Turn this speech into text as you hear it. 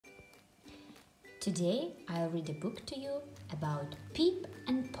Today I'll read a book to you about Pip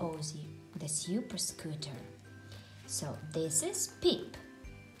and Posy, the super scooter. So this is Pip.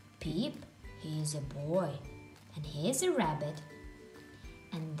 Pip, he is a boy and he is a rabbit.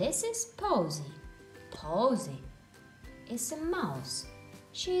 And this is Posy. Posy is a mouse.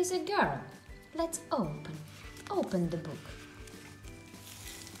 She is a girl. Let's open the book.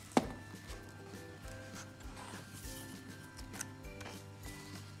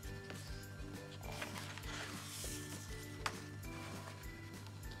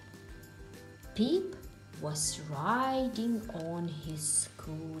 Pip was riding on his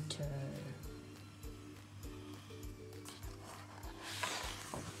scooter.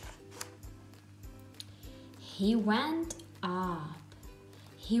 He went up,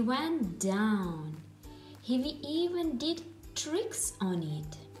 he went down, he even did tricks on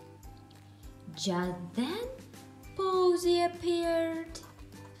it. Just then, Posy appeared.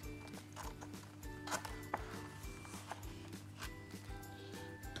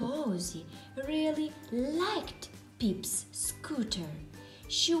 Posy really liked Pip's scooter.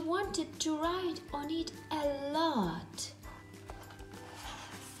 She wanted to ride on it a lot.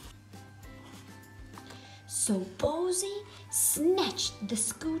 So Posy snatched the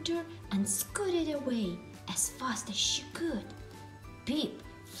scooter and scooted away as fast as she could. Pip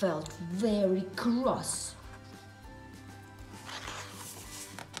felt very cross.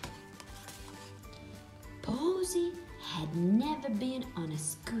 Posy had never been on a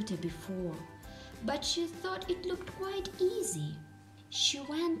scooter before, but she thought it looked quite easy. She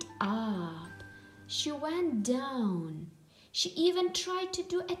went up, she went down. She even tried to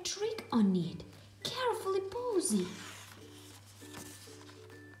do a trick on it. Carefully, Posy.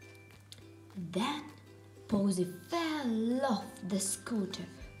 Then Posy fell off the scooter.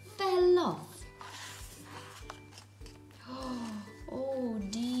 Fell off. Oh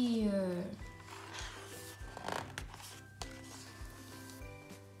dear.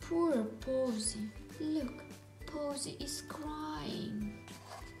 Poor Posy. Look, Posy is crying.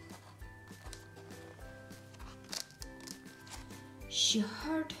 She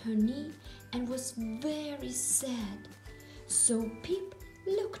hurt her knee and was very sad. So Pip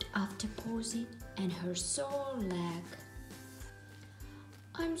looked after Posy and her sore leg.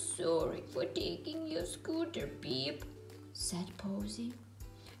 "I'm sorry for taking your scooter, Pip," said Posy.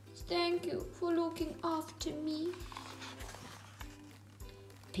 "Thank you for looking after me."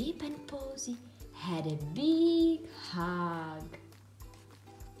 Pip and Posy had a big hug.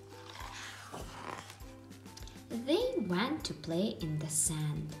 They went to play in the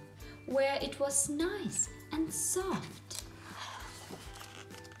sand, where it was nice and soft.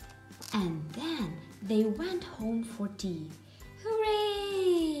 And then they went home for tea.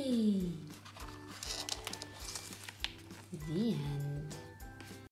 Hooray! The end.